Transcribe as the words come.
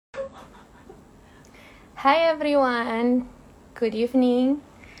Hi everyone, good evening.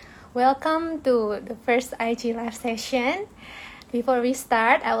 Welcome to the first IG Live session. Before we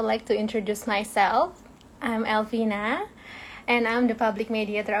start, I would like to introduce myself. I'm Elvina, and I'm the public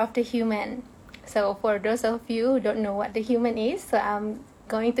mediator of The Human. So for those of you who don't know what The Human is, so I'm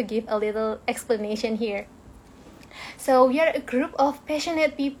going to give a little explanation here. So we are a group of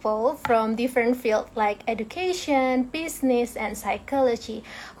passionate people from different fields like education, business, and psychology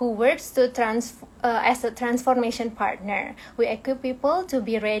who works to as a transformation partner. We equip people to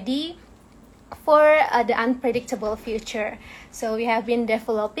be ready for the unpredictable future. So we have been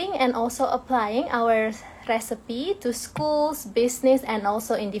developing and also applying our recipe to schools, business, and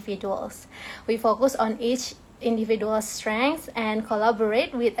also individuals. We focus on each individual's strengths and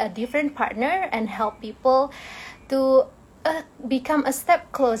collaborate with a different partner and help people to become a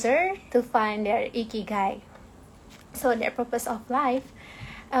step closer to find their ikigai, so their purpose of life.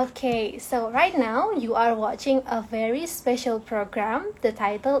 Okay, so right now you are watching a very special program. The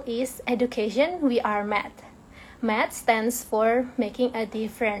title is Education We Are Math. Math stands for making a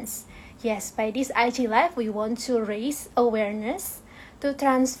difference. Yes, by this IG Live, we want to raise awareness to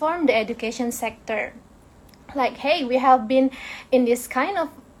transform the education sector. Like, hey, we have been in this kind of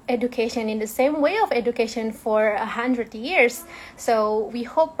education, in the same way of education for 100 years. So we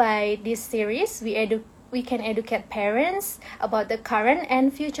hope by this series we can educate parents about the current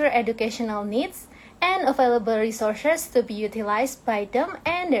and future educational needs and available resources to be utilized by them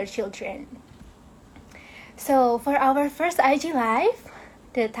and their children. So for our first IG Live,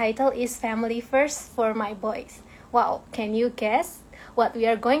 the title is Family First for My Boys. Wow, can you guess what we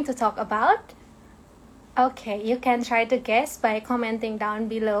are going to talk about? Okay, you can try to guess by commenting down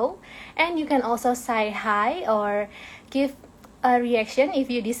below, and you can also say hi or give a reaction if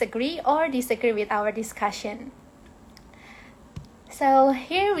you disagree with our discussion. So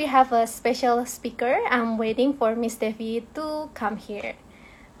here we have a special speaker. I'm waiting for Miss Devi to come here.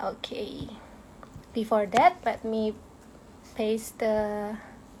 Okay, before that, let me paste the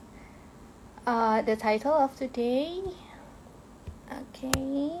title of today.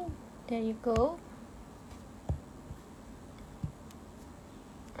 Okay, there you go.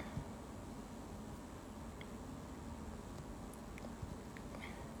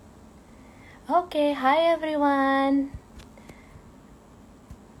 Okay, hi everyone.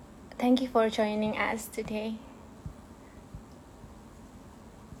 Thank you for joining us today.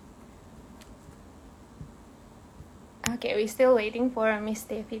 Okay, we're still waiting for Miss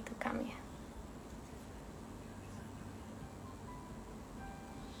Devi to come here.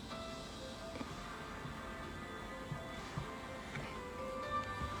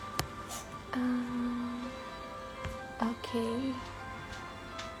 Okay.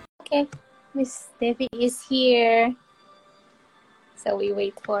 Okay, Miss Devi is here. So we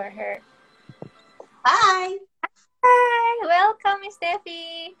wait for her. Hi. Hi, welcome, Miss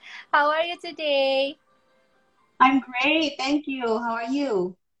Devi. How are you today? I'm great. Thank you. How are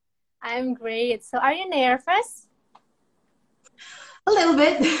you? I'm great. So are you nervous? A little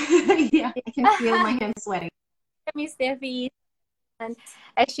bit. Yeah, I can feel my hands sweating. Miss Devi. And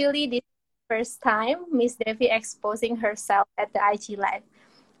actually, this is the first time Miss Devi exposing herself at the IG Live.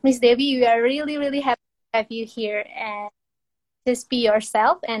 Miss Devi, we are really, really happy to have you here, and just be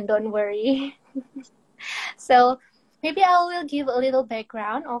yourself and don't worry. So maybe I will give a little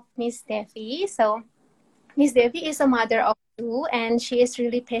background of Miss Devi. So Miss Devi is a mother of two, and she is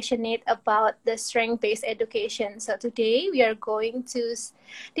really passionate about the strength-based education. So today we are going to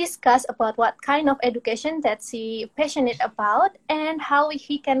discuss about what kind of education that she passionate about and how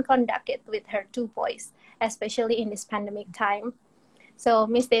he can conduct it with her two boys, especially in this pandemic time. So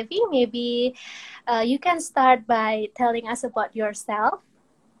Miss Devi, maybe you can start by telling us about yourself.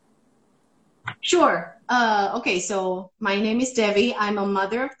 Sure. Okay, so my name is Devi. I'm a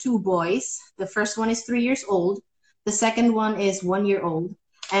mother of two boys. The first one is 3 years old. The second one is 1 year old.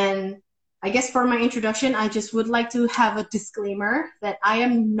 And I guess for my introduction, I just would like to have a disclaimer that I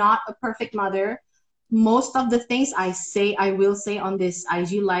am not a perfect mother. Most of the things I will say on this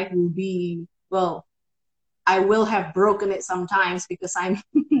IG Live will be, well, I will have broken it sometimes because I'm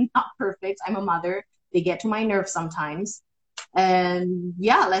not perfect. I'm a mother. They get to my nerves sometimes. And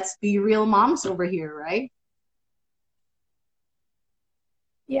yeah, let's be real moms over here, right?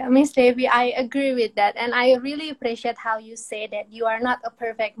 Yeah, Miss Devi, I agree with that. And I really appreciate how you say that you are not a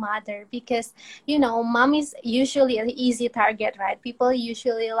perfect mother because, mom is usually an easy target, right? People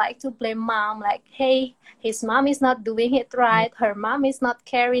usually like to blame mom, like, hey, his mom is not doing it right. Her mom is not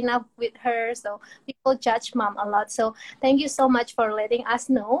caring up with her. So people judge mom a lot. So thank you so much for letting us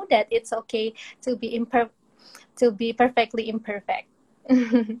know that it's okay to be to be perfectly imperfect.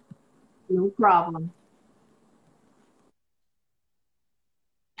 No problem.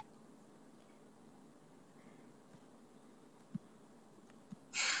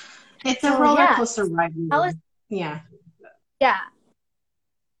 It's a So roller yeah, coaster ride, how is really. Yeah. yeah.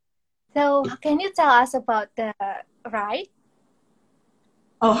 So can you tell us about the ride?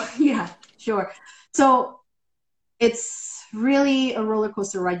 Oh, yeah, sure. So it's really a roller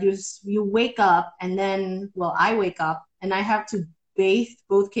coaster ride. You wake up and then, well, I wake up and I have to bathe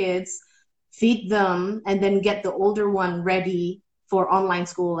both kids, feed them, and then get the older one ready for online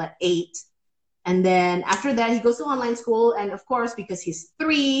school at 8. And then after that, he goes to online school. And of course, because he's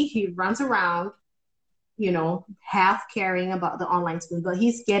 3, he runs around, half caring about the online school, but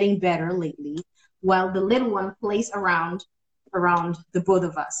he's getting better lately, while the little one plays around the both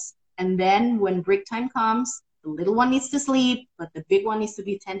of us. And then when break time comes, the little one needs to sleep, but the big one needs to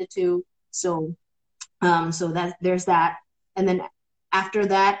be tended to. So that there's that. And then after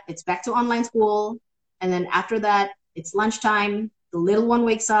that, it's back to online school. And then after that, it's lunchtime. The little one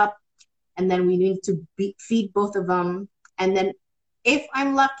wakes up, and then we need to feed both of them. And then if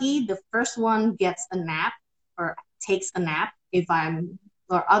I'm lucky, the first one gets a nap or takes a nap.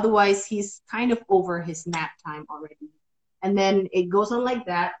 Or otherwise, he's kind of over his nap time already. And then it goes on like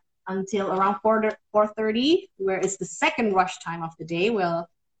that until around 4:30, where it's the second rush time of the day, where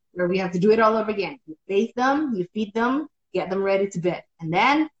we have to do it all over again. You bathe them, you feed them, get them ready to bed. And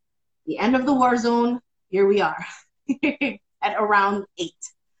then the end of the war zone, here we are at around 8.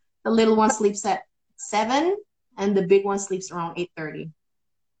 The little one sleeps at 7, and the big one sleeps around 8:30.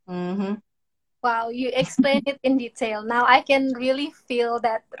 Mm-hmm. Wow, you explained it in detail. Now I can really feel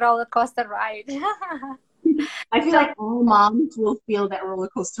that roller coaster ride. I feel So like all moms will feel that roller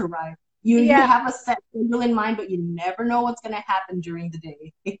coaster ride. You yeah. have a set schedule in mind, but you never know what's gonna happen during the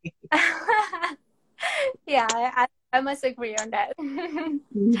day. Yeah, I must agree on that.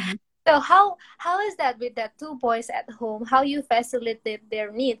 Mhm. So how is that with the two boys at home? How you facilitate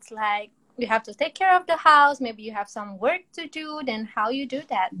their needs? Like you have to take care of the house, maybe you have some work to do, then how you do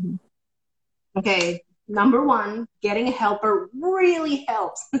that? Okay, number one, getting a helper really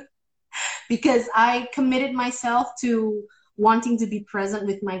helps because I committed myself to wanting to be present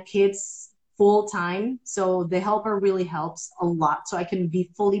with my kids full time. So the helper really helps a lot. So I can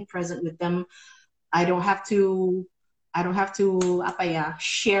be fully present with them. I don't have to apa ya,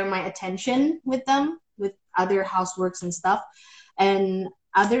 share my attention with them with other houseworks and stuff. And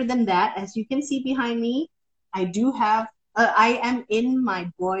other than that, as you can see behind me, I am in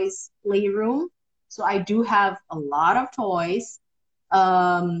my boys' playroom, so I do have a lot of toys.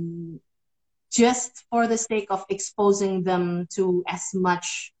 Um, just for the sake of exposing them to as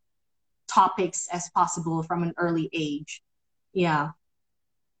much topics as possible from an early age. Yeah.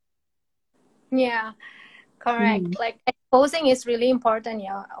 Yeah, Mm-hmm. correct. Like exposing is really important,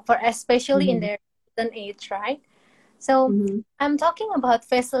 yeah, for especially in Mm-hmm. their student age, right? So Mm-hmm. I'm talking about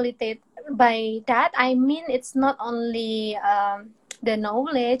facilitate. By that, I mean it's not only the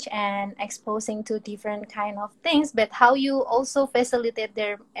knowledge and exposing to different kind of things, but how you also facilitate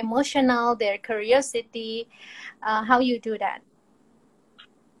their emotional, their curiosity, how you do that.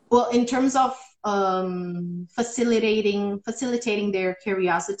 Well, in terms of facilitating their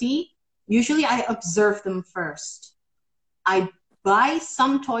curiosity, usually I observe them first. I buy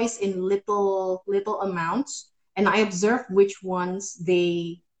some toys in little amounts, and I observe which ones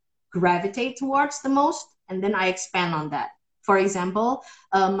they gravitate towards the most, and then I expand on that. For example,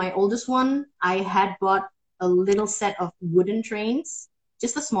 my oldest one, I had bought a little set of wooden trains,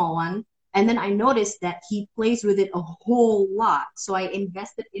 just a small one, and then I noticed that he plays with it a whole lot. So I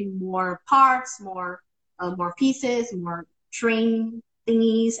invested in more parts, more pieces, more train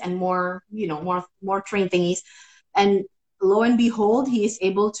thingies, and more train thingies. And lo and behold, he is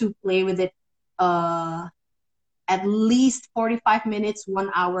able to play with it uh, at least 45 minutes, 1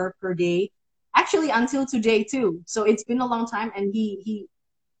 hour per day, actually until today too. So it's been a long time, and he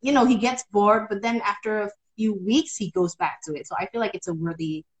gets bored, but then after a few weeks, he goes back to it. So I feel like it's a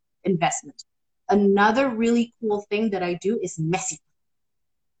worthy investment. Another really cool thing that I do is messy.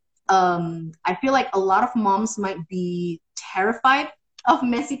 I feel like a lot of moms might be terrified of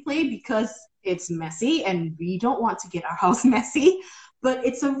messy play because it's messy and we don't want to get our house messy. But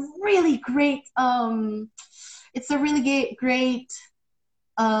it's a really great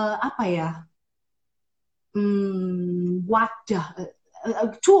apa ya wadah,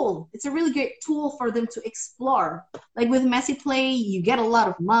 a tool. It's a really great tool for them to explore. Like with messy play, you get a lot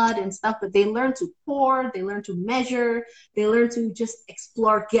of mud and stuff, but they learn to pour, they learn to measure, they learn to just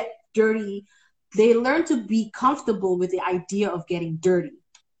explore, get dirty. They learn to be comfortable with the idea of getting dirty,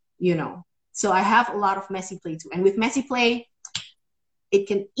 you know. So I have a lot of messy play too. And with messy play, it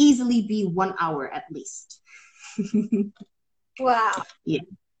can easily be 1 hour at least. Wow. Yeah.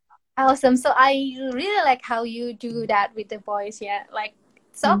 Awesome. So I really like how you do that with the boys. Yeah, like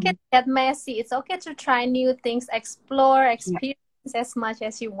it's okay to get messy. It's okay to try new things, explore, Yeah. experience as much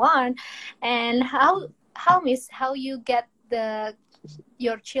as you want. And how you get the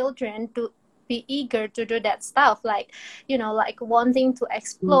your children to be eager to do that stuff, like like wanting to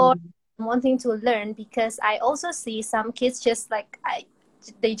explore, Mhm. wanting to learn. Because I also see some kids just like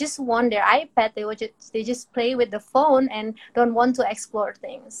they just want their iPad, they just play with the phone and don't want to explore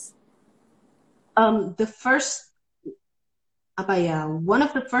things. The first, one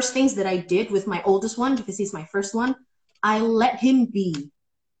of the first things that I did with my oldest one, because he's my first one, I let him be.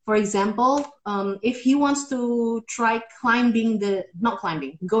 For example, if he wants to try not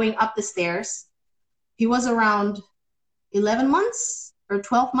climbing, going up the stairs, he was around 11 months or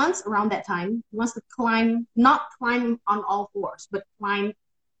 12 months around that time. He wants to climb, not climb on all fours, but climb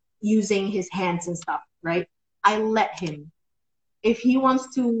using his hands and stuff, right? I let him. If he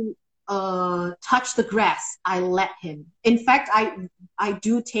wants to touch the grass, I let him. In fact, I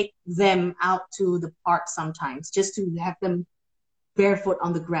do take them out to the park sometimes just to have them barefoot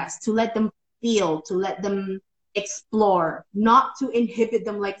on the grass, to let them feel, to let them explore, not to inhibit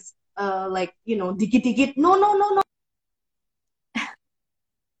them like digit digit. No, no, no, no.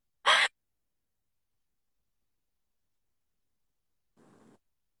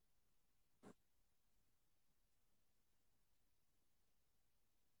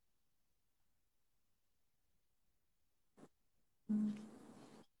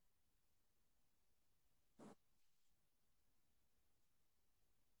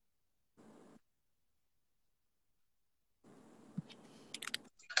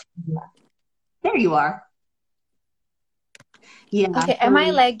 Yeah. There you are. Yeah. Okay, am I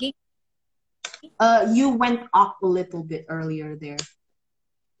So lagging? you went off a little bit earlier there.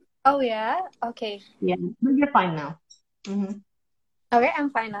 Oh yeah, okay. Yeah, but you're fine now. Okay, I'm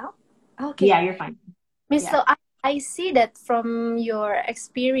fine now. Okay, Yeah, you're fine. Miss Yeah. Lo, I see that from your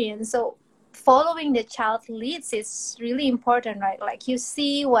experience. So following the child leads is really important, right? Like you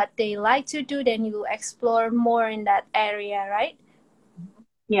see what they like to do, then you explore more in that area, right?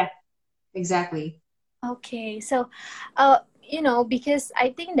 Yeah, exactly. Okay, so, because I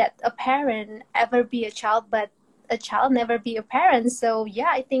think that a parent ever be a child, but a child never be a parent. So yeah,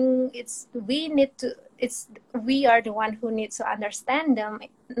 I think we are the one who needs to understand them,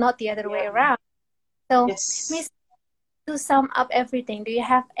 not the other way Yeah. around. So, Yes. Miss, to sum up everything, do you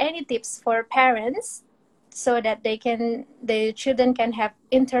have any tips for parents so that the children can have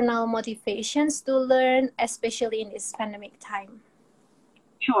internal motivations to learn, especially in this pandemic time?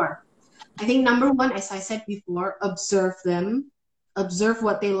 Sure. I think number one, as I said before, observe them, observe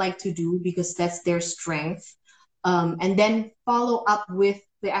what they like to do because that's their strength. And then follow up with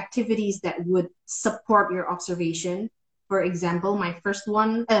the activities that would support your observation. For example, my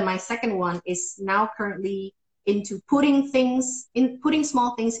second one is now currently into putting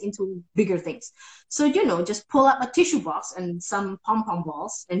small things into bigger things. So, just pull up a tissue box and some pom pom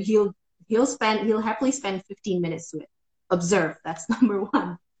balls, and he'll happily spend 15 minutes to it. Observe. That's number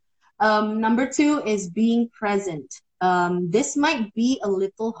one. Number two is being present. This might be a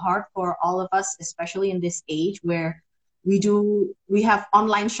little hard for all of us, especially in this age where we have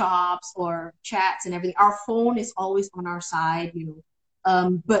online shops or chats and everything. Our phone is always on our side.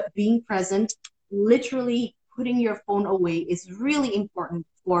 But being present, literally putting your phone away is really important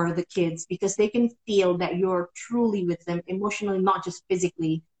for the kids because they can feel that you're truly with them emotionally, not just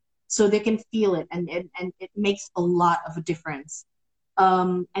physically. So they can feel it and it makes a lot of a difference.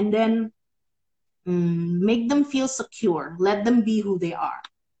 And then make them feel secure. Let them be who they are.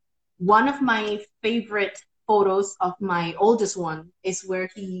 One of my favorite photos of my oldest one is where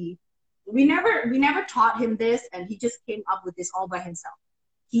we never taught him this, and he just came up with this all by himself.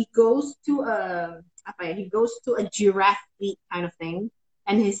 He goes to a giraffe feet kind of thing,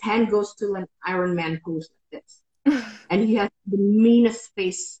 and his hand goes to an Iron Man pose like this, and he has the meanest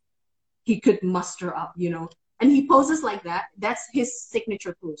face he could muster up. And he poses like that. That's his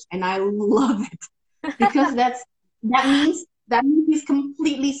signature pose, and I love it because that means he's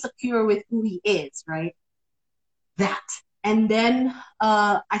completely secure with who he is, right? That. And then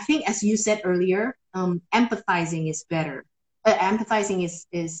I think, as you said earlier, empathizing is better. Empathizing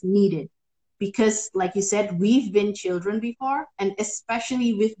is needed because, like you said, we've been children before, and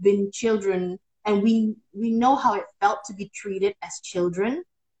especially we've been children, and we know how it felt to be treated as children,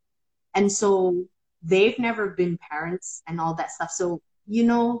 and so they've never been parents and all that stuff. So,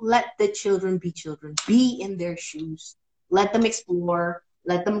 let the children be children, be in their shoes, let them explore,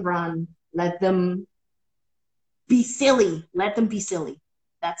 let them run, let them be silly, let them be silly.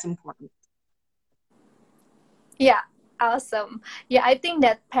 That's important. Yeah, Awesome. Yeah, I think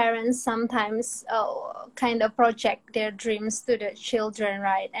that parents sometimes kind of project their dreams to the children,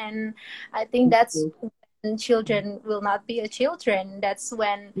 right? And I think that's when children will not be a children. That's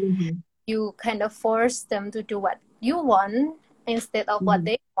when Mm-hmm. you kind of force them to do what you want instead of what Mm-hmm.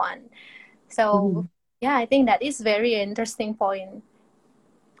 they want. So, yeah, I think that is very interesting point,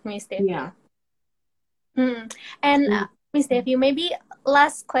 Miss Devi. Yeah. Hmm. And Mm-hmm. Miss Devi, maybe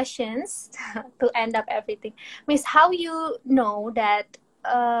last questions to end up everything. Miss, how you know that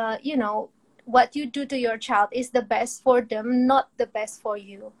what you do to your child is the best for them, not the best for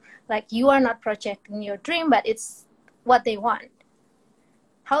you? Like you are not projecting your dream, but it's what they want.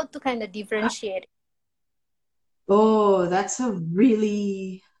 How to kind of differentiate? Oh, that's a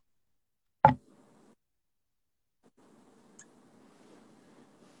really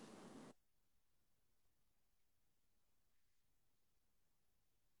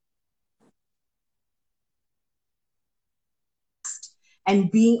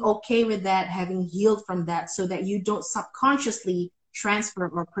and being okay with that, having healed from that, so that you don't subconsciously transfer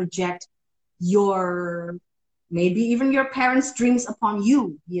or project your maybe even your parents' dreams upon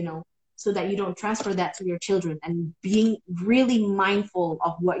you, so that you don't transfer that to your children, and being really mindful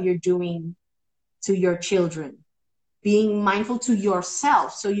of what you're doing to your children, being mindful to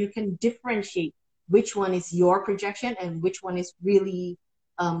yourself so you can differentiate which one is your projection and which one is really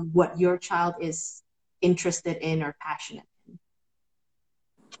what your child is interested in or passionate in.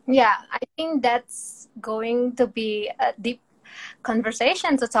 Yeah, I think that's going to be a deep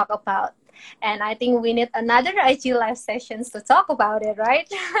conversation to talk about. And I think we need another IG live sessions to talk about it, right?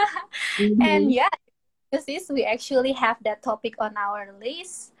 And Mm-hmm. yeah, this is we actually have that topic on our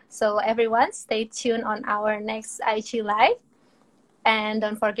list. So everyone stay tuned on our next IG live and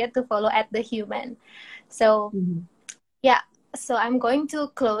don't forget to follow at the human. So Mm-hmm. yeah, so I'm going to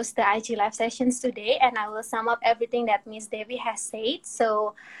close the IG live sessions today and I will sum up everything that Miss Devi has said.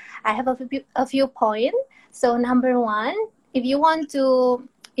 So I have a few points. So number one, if you want to,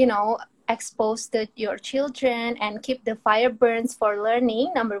 expose your children and keep the fire burns for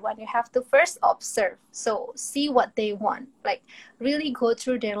learning, number one, you have to first observe. So see what they want, like really go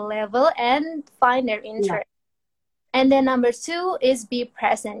through their level and find their Yeah. interest. And then number two is be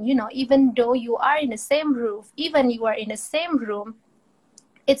present. Even though you are in the same roof, even you are in the same room,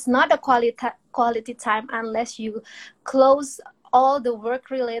 it's not a quality time unless you close all the work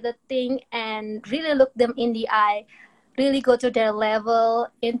related thing and really look them in the eye, really go to their level,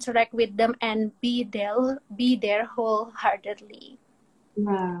 interact with them, and be there wholeheartedly.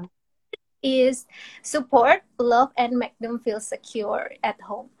 Yeah. Is support, love, and make them feel secure at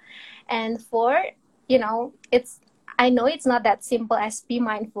home. And four, it's I know it's not that simple as be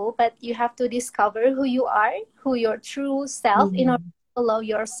mindful, but you have to discover who you are, who your true self, in order Mm-hmm. to allow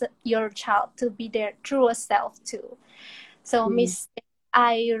your child to be their truest self too. So, Mm-hmm. Miss,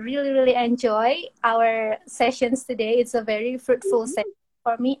 I really really enjoy our sessions today. It's a very fruitful session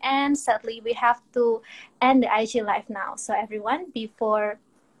for me, and sadly we have to end the IG live now. So everyone, before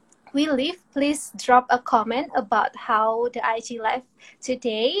we leave, please drop a comment about how the IG live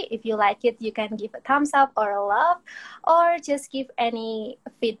today. If you like it, you can give a thumbs up or a love, or just give any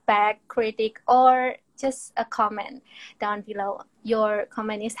feedback, critic, or just a comment down below. Your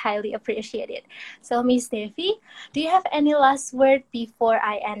comment is highly appreciated. So, Miss Devi, do you have any last word before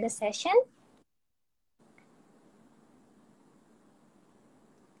I end the session?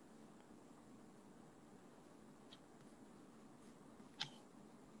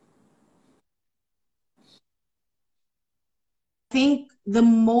 Think the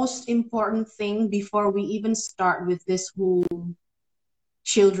most important thing before we even start with this whole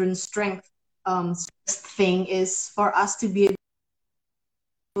children's strength thing is for us to be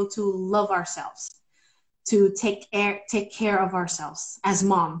able to love ourselves, to take care of ourselves as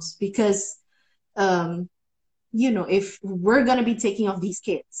moms, because um, if we're gonna be taking care of these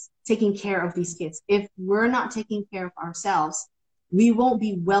kids, if we're not taking care of ourselves, we won't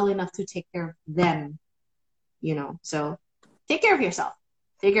be well enough to take care of them. So take care of yourself.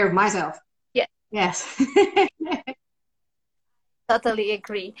 Take care of myself. Yeah, Yes. totally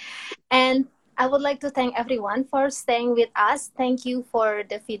agree. And I would like to thank everyone for staying with us. Thank you for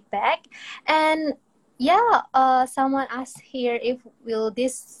the feedback. And yeah, someone asked here if will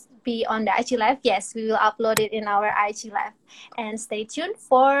this be on the IG Live. Yes, we will upload it in our IG Live. And stay tuned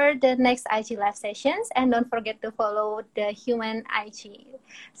for the next IG Live sessions. And don't forget to follow the Human IG.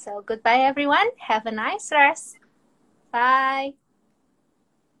 So goodbye, everyone. Have a nice rest. Bye.